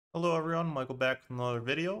Hello everyone, Michael back with another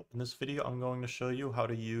video. In this video, I'm going to show you how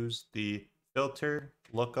to use the filter,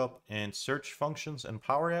 lookup, and search functions in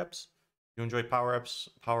Power Apps. If you enjoy Power Apps,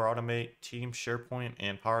 Power Automate, Teams, SharePoint,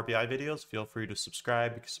 and Power BI videos, feel free to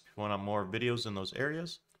subscribe because if you want more videos in those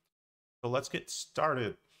areas. So let's get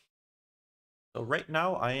started. So right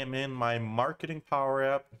now I am in my marketing Power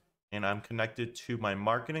App and I'm connected to my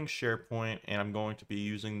marketing SharePoint and I'm going to be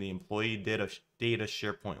using the employee data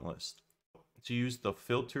SharePoint list. To use the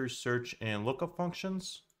filter, search, and lookup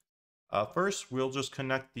functions. First, we'll just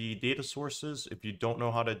connect the data sources. If you don't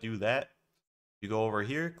know how to do that, you go over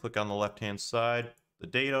here, click on the left-hand side, the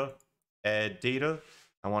data, add data.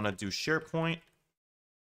 I want to do SharePoint.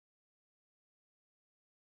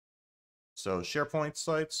 So SharePoint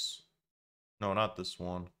sites. No, not this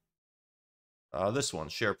one. This one,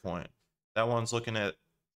 SharePoint. That one's looking at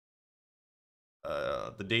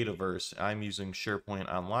the Dataverse. I'm using SharePoint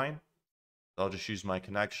Online. So I'll just use my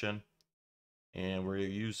connection. And we're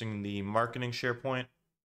using the marketing SharePoint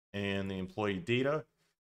and the employee data.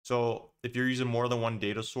 So if you're using more than one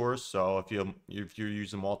data source, so if you're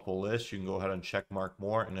using multiple lists, you can go ahead and check mark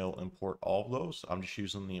more and it'll import all of those. I'm just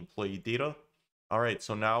using the employee data. All right,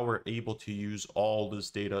 so now we're able to use all this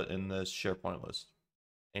data in this SharePoint list.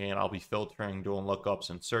 And I'll be filtering, doing lookups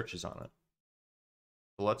and searches on it.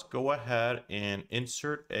 So let's go ahead and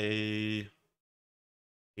insert a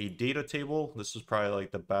data table. This is probably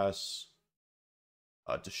like the best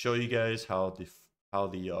to show you guys how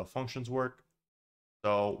the functions work.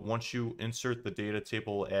 So once you insert the data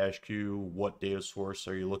table, it'll ask you what data source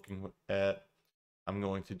are you looking at. I'm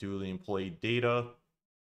going to do the employee data.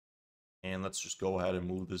 And let's just go ahead and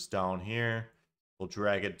move this down here. We'll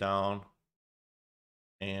drag it down.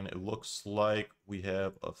 And it looks like we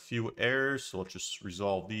have a few errors. So let's just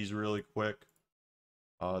resolve these really quick.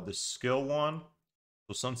 The skill one.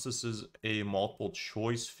 So since this is a multiple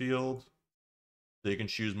choice field, they can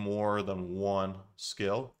choose more than one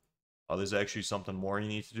skill. There's actually something more you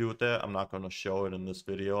need to do with that. I'm not going to show it in this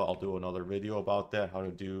video. I'll do another video about that, how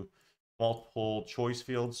to do multiple choice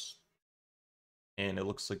fields. And it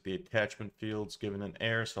looks like the attachment field's given an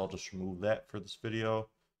error, so I'll just remove that for this video.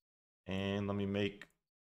 And let me make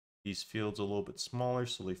these fields a little bit smaller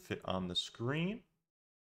so they fit on the screen.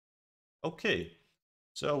 Okay,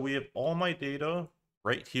 so we have all my data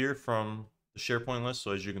right here from the SharePoint list. So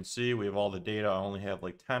as you can see, we have all the data. I only have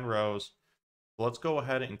like 10 rows. Let's go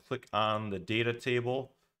ahead and click on the data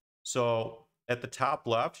table. So at the top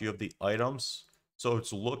left, you have the items. So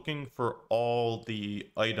it's looking for all the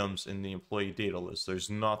items in the employee data list. There's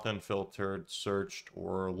nothing filtered, searched,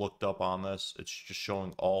 or looked up on this. It's just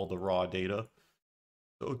showing all the raw data.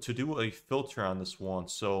 So to do a filter on this one,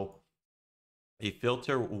 so a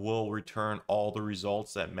filter will return all the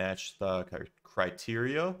results that match the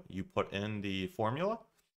criteria you put in the formula.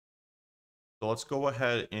 So let's go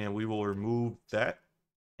ahead and we will remove that.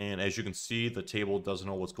 And as you can see, the table doesn't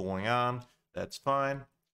know what's going on. That's fine.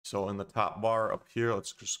 So in the top bar up here,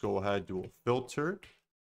 let's just go ahead and do a filter.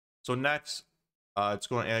 So next, it's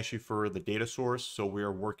going to ask you for the data source. So we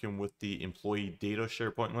are working with the employee data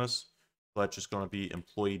SharePoint list. So that's just going to be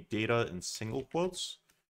employee data in single quotes.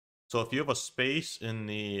 So if you have a space in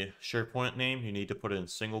the SharePoint name, you need to put it in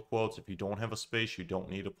single quotes. If you don't have a space, you don't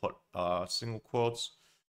need to put single quotes.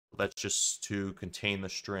 That's just to contain the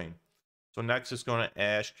string. So next it's going to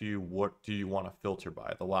ask you, what do you want to filter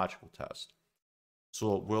by, the logical test.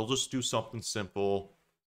 So we'll just do something simple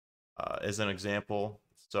as an example.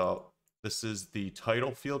 So this is the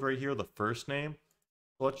title field right here, the first name.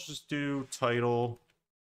 So let's just do title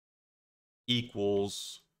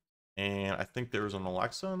equals, and I think there's an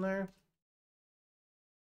Alexa in there.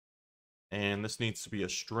 And this needs to be a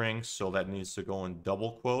string, so that needs to go in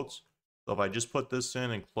double quotes. So if I just put this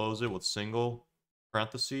in and close it with single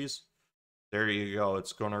parentheses, there you go.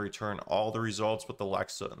 It's going to return all the results with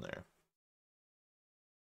Alexa in there.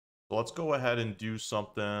 So let's go ahead and do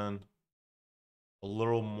something a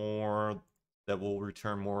little more that will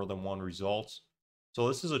return more than one result. So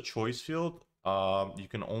this is a choice field. You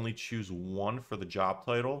can only choose one for the job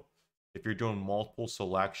title. If you're doing multiple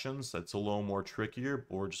selections, that's a little more trickier,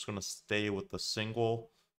 but we're just going to stay with the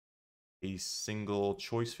a single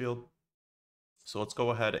choice field. So let's go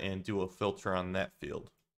ahead and do a filter on that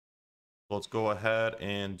field. So let's go ahead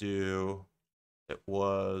and do, it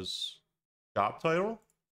was job title.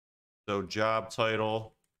 So job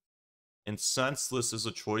title, and since this is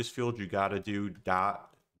a choice field, you got to do dot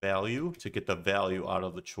value to get the value out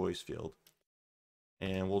of the choice field.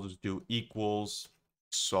 And we'll just do equals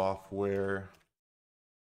software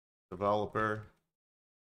developer.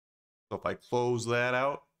 So if I close that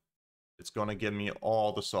out, it's going to give me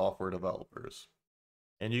all the software developers.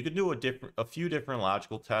 And you can do a few different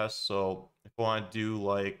logical tests. So if I want to do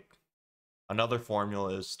like another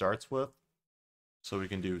formula is starts with, so we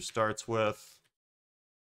can do starts with,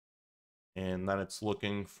 and then it's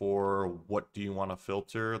looking for what do you want to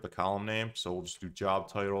filter, the column name. So we'll just do job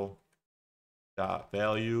title dot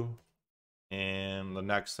value, and the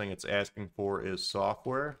next thing it's asking for is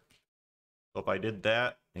software. So if I did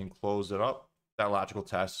that and close it up, that logical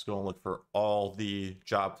test is going to look for all the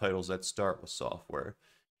job titles that start with software.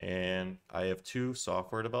 And I have 2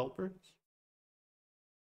 software developers.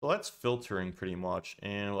 So that's filtering pretty much.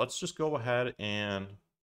 And let's just go ahead and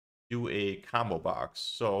do a combo box.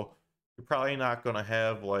 So you're probably not going to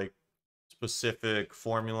have like specific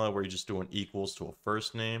formula where you're just doing equals to a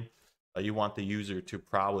first name. You want the user to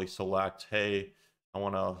probably select, hey, I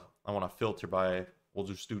want to filter by, we'll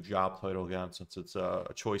just do job title again since it's a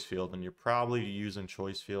choice field, and you're probably using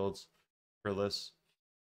choice fields for this.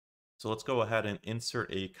 So let's go ahead and insert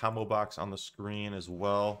a combo box on the screen as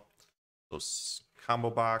well. So combo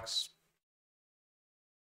box.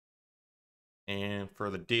 And for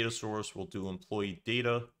the data source, we'll do employee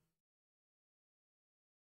data.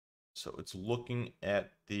 So it's looking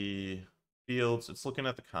at the fields. It's looking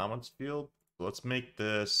at the comments field. So let's make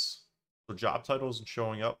this, the job title isn't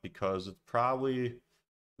showing up because it's probably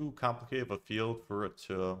too complicated of a field for it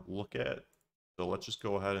to look at. So let's just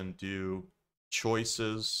go ahead and do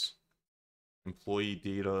choices, employee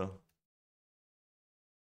data.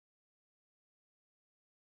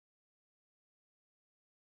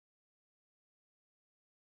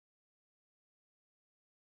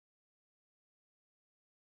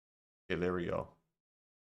 Okay, there we go.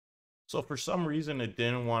 So for some reason, it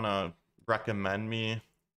didn't want to recommend me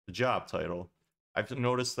the job title. I've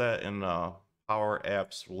noticed that in Power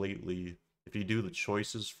Apps lately, if you do the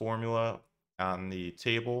choices formula on the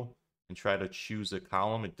table and try to choose a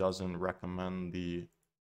column, it doesn't recommend the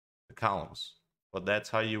columns. But that's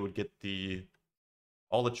how you would get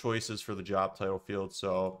all the choices for the job title field.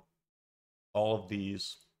 So all of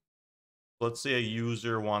these, let's say a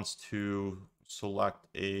user wants to select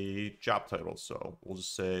a job title. So we'll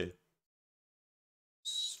just say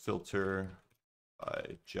filter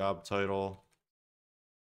by job title.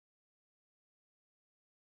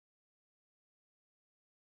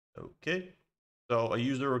 Okay, so a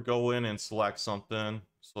user would go in and select something.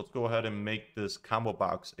 So let's go ahead and make this combo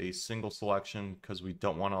box a single selection because we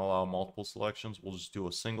don't want to allow multiple selections. We'll just do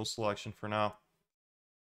a single selection for now.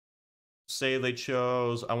 Say they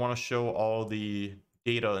chose, I want to show all the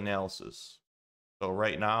data analysis. So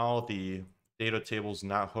right now the data table is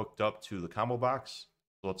not hooked up to the combo box.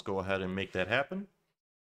 So let's go ahead and make that happen.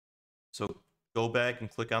 So go back and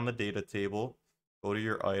click on the data table, go to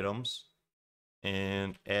your items,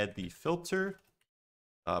 and add the filter,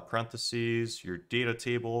 parentheses, your data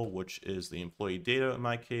table, which is the employee data in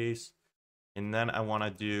my case. And then I want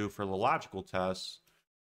to do, for the logical test,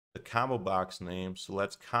 the combo box name. So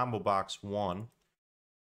that's combo box 1.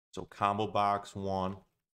 So combo box 1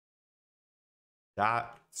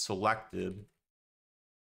 dot selected.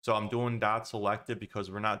 So I'm doing dot selected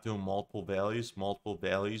because we're not doing multiple values. Multiple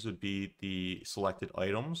values would be the selected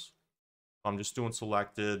items. I'm just doing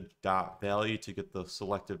selected dot value to get the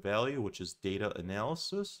selected value, which is data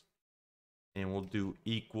analysis. And we'll do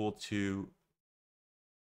equal to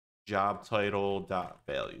job title dot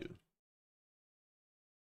value.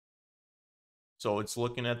 So it's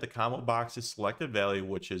looking at the combo box's selected value,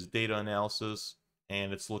 which is data analysis,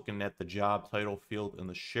 and it's looking at the job title field in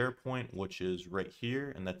the SharePoint, which is right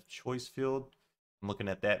here, and that's the choice field. I'm looking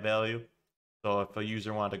at that value. So if a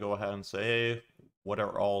user wanted to go ahead and say, hey, what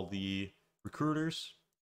are all the recruiters?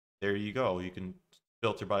 There you go. You can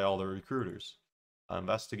filter by all the recruiters.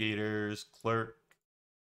 Investigators, clerk,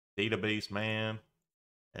 database man,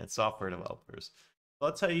 and software developers. So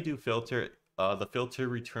that's how you do filter. The filter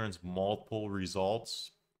returns multiple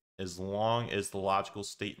results as long as the logical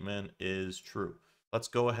statement is true. Let's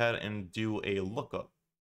go ahead and do a lookup.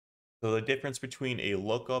 So the difference between a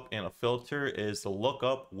lookup and a filter is the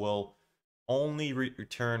lookup will only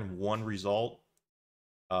return one result,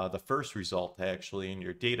 the first result actually in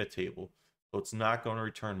your data table. So it's not going to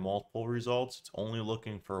return multiple results. It's only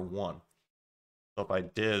looking for one. So if I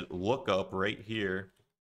did lookup right here,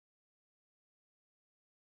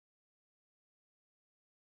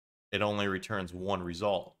 it only returns one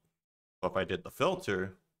result. But if I did the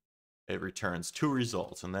filter, it returns 2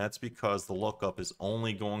 results, and that's because the lookup is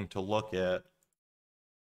only going to look at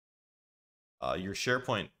your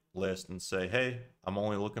SharePoint list and say, hey, I'm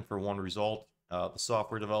only looking for one result, the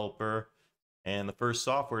software developer, and the first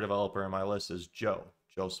software developer in my list is Joe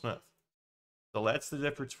Smith. So that's the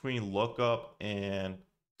difference between lookup and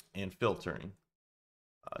filtering.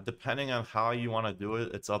 Depending on how you want to do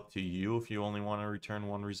it, it's up to you if you only want to return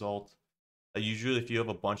one result. Usually, if you have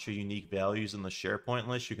a bunch of unique values in the SharePoint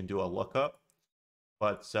list, you can do a lookup.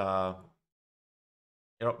 But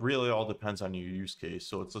it really all depends on your use case.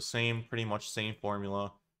 So it's the same, pretty much same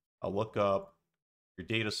formula. A lookup, your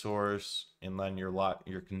data source, and then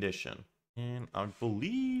your condition. And I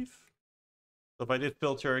believe, so if I did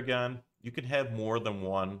filter again, you can have more than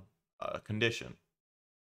one condition.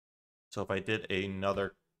 So if I did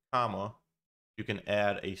another comma, you can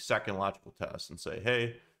add a second logical test and say,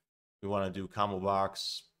 hey, we want to do combo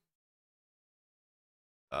box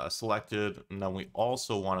selected, and then we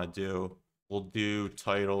also want to we'll do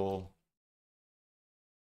title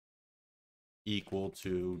equal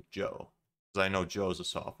to Joe, because I know Joe's a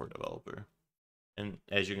software developer. And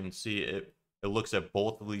as you can see, it looks at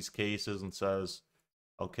both of these cases and says,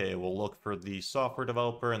 okay, we'll look for the software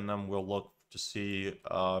developer, and then we'll look to see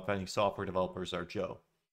if any software developers are Joe.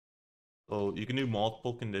 So you can do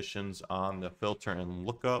multiple conditions on the filter and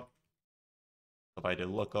lookup. If I did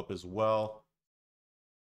lookup as well,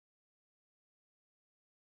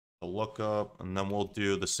 the lookup, and then we'll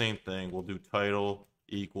do the same thing. We'll do title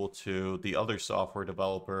equal to the other software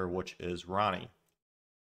developer, which is Ronnie.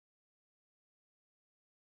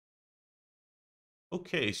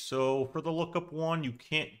 Okay, so for the lookup one, you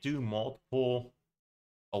can't do multiple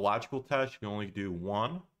logical tests. You can only do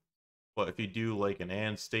one. But if you do like an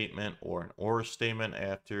and statement or an or statement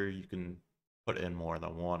after, you can put in more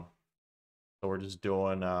than one. So we're just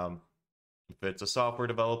doing, if it's a software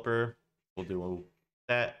developer, we'll do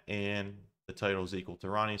that, and the title is equal to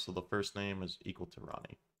Ronnie, so the first name is equal to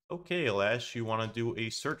Ronnie. Okay, last you want to do a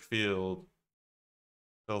search field.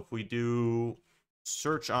 So if we do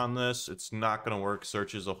search on this, it's not going to work.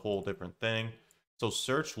 Search is a whole different thing. So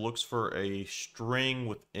search looks for a string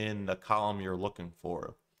within the column you're looking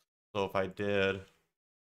for. So if I did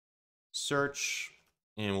search,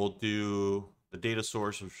 and we'll do the data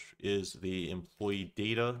source, which is the employee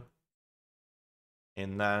data,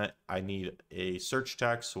 and then I need a search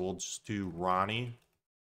text, so we'll just do Ronnie,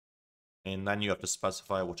 and then you have to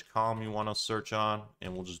specify which column you want to search on,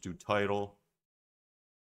 and we'll just do title.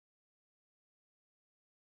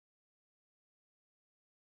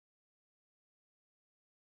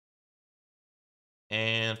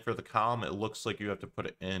 And for the column, it looks like you have to put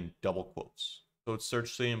it in double quotes. So it's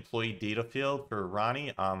search the employee data field for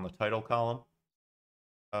Ronnie on the title column.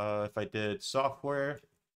 If I did software,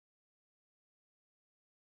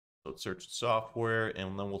 so let's search software,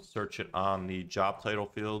 and then we'll search it on the job title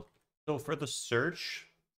field. So for the search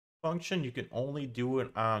function, you can only do it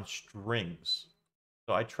on strings.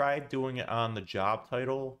 So I tried doing it on the job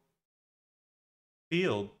title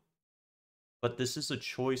field, but this is a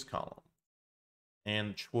choice column.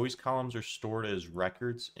 And choice columns are stored as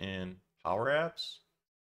records in powerapps.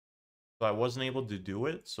 So I wasn't able to do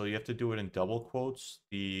it. So you have to do it in double quotes,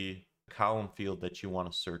 the column field that you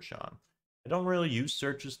want to search on. I don't really use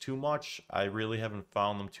searches too much. I really haven't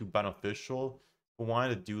found them too beneficial. If I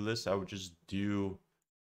wanted to do this, I would just do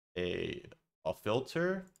a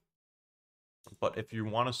filter. But if you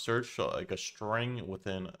want to search like a string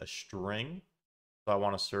within a string, so I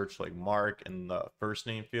want to search like Mark in the first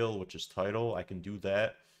name field, which is title, I can do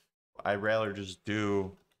that. I'd rather just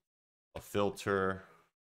do a filter,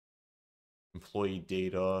 employee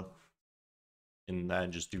data, and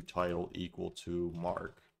then just do title equal to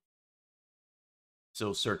Mark.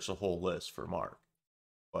 So search the whole list for Mark.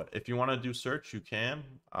 But if you want to do search, you can.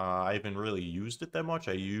 I haven't really used it that much.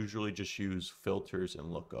 I usually just use filters and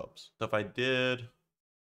lookups. So if I did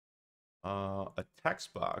a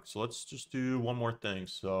text box, so let's just do one more thing.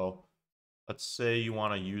 So let's say you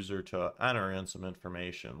want a user to enter in some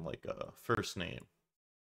information like a first name.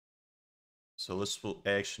 So this will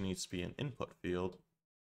actually needs to be an input field.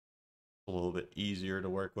 A little bit easier to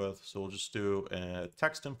work with. So we'll just do a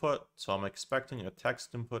text input. So I'm expecting a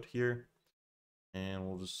text input here. And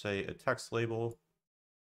we'll just say a text label.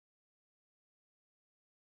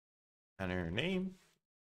 Enter name.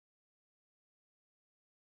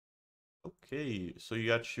 Okay, so you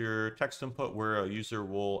got your text input where a user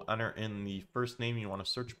will enter in the first name you want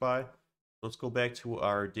to search by. Let's go back to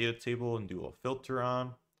our data table and do a filter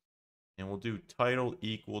on. And we'll do title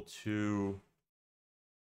equal to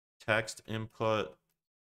text input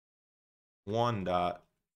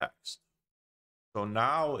one.text. So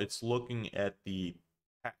now it's looking at the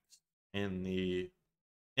text in the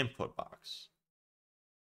input box.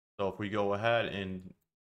 So if we go ahead and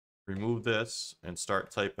remove this and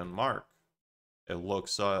start typing Mark, it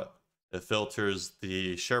looks it filters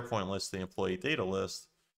the SharePoint list, the employee data list,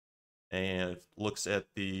 and it looks at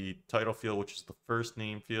the title field, which is the first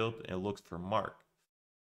name field, and it looks for Mark.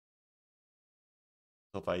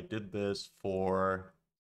 So if I did this for,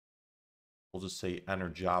 we'll just say enter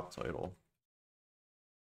job title.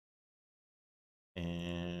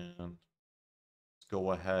 And let's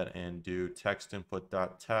go ahead and do text input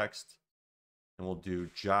dot text, and we'll do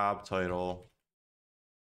job title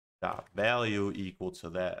dot value equal to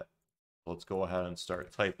that. So let's go ahead and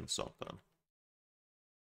start typing something.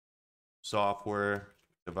 Software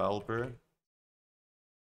developer.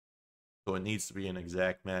 So it needs to be an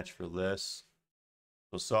exact match for this.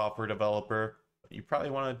 So software developer, you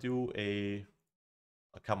probably want to do a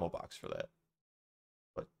combo box for that.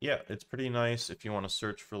 But yeah, it's pretty nice if you want to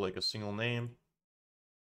search for like a single name.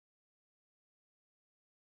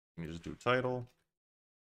 You just do title.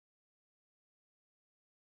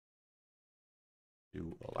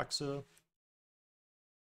 Do Alexa.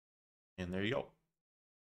 And there you go.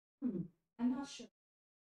 I'm not sure.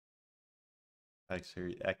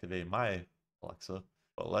 Actually activate my Alexa.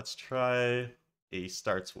 But let's try a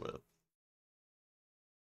starts with.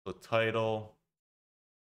 The title.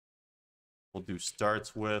 We'll do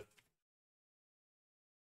starts with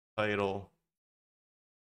title.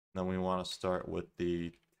 Then we want to start with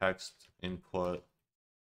the text input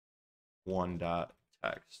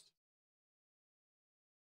 1.text.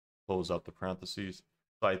 Close up the parentheses.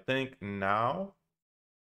 So I think now,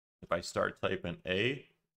 if I start typing A,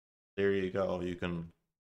 there you go. You can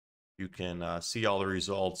see all the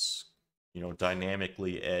results,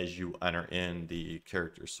 dynamically as you enter in the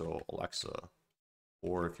character. So Alexa,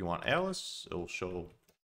 or if you want Alice, it'll show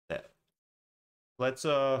that. Let's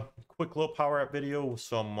quick little power app video with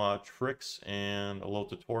some tricks and a little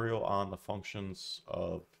tutorial on the functions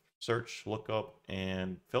of search, lookup,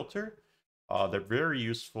 and filter. They're very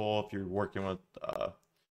useful if you're working with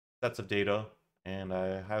sets of data, and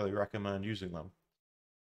I highly recommend using them.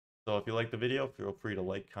 So if you like the video, feel free to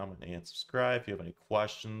like, comment, and subscribe. If you have any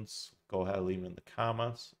questions, go ahead and leave them in the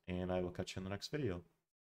comments, and I will catch you in the next video.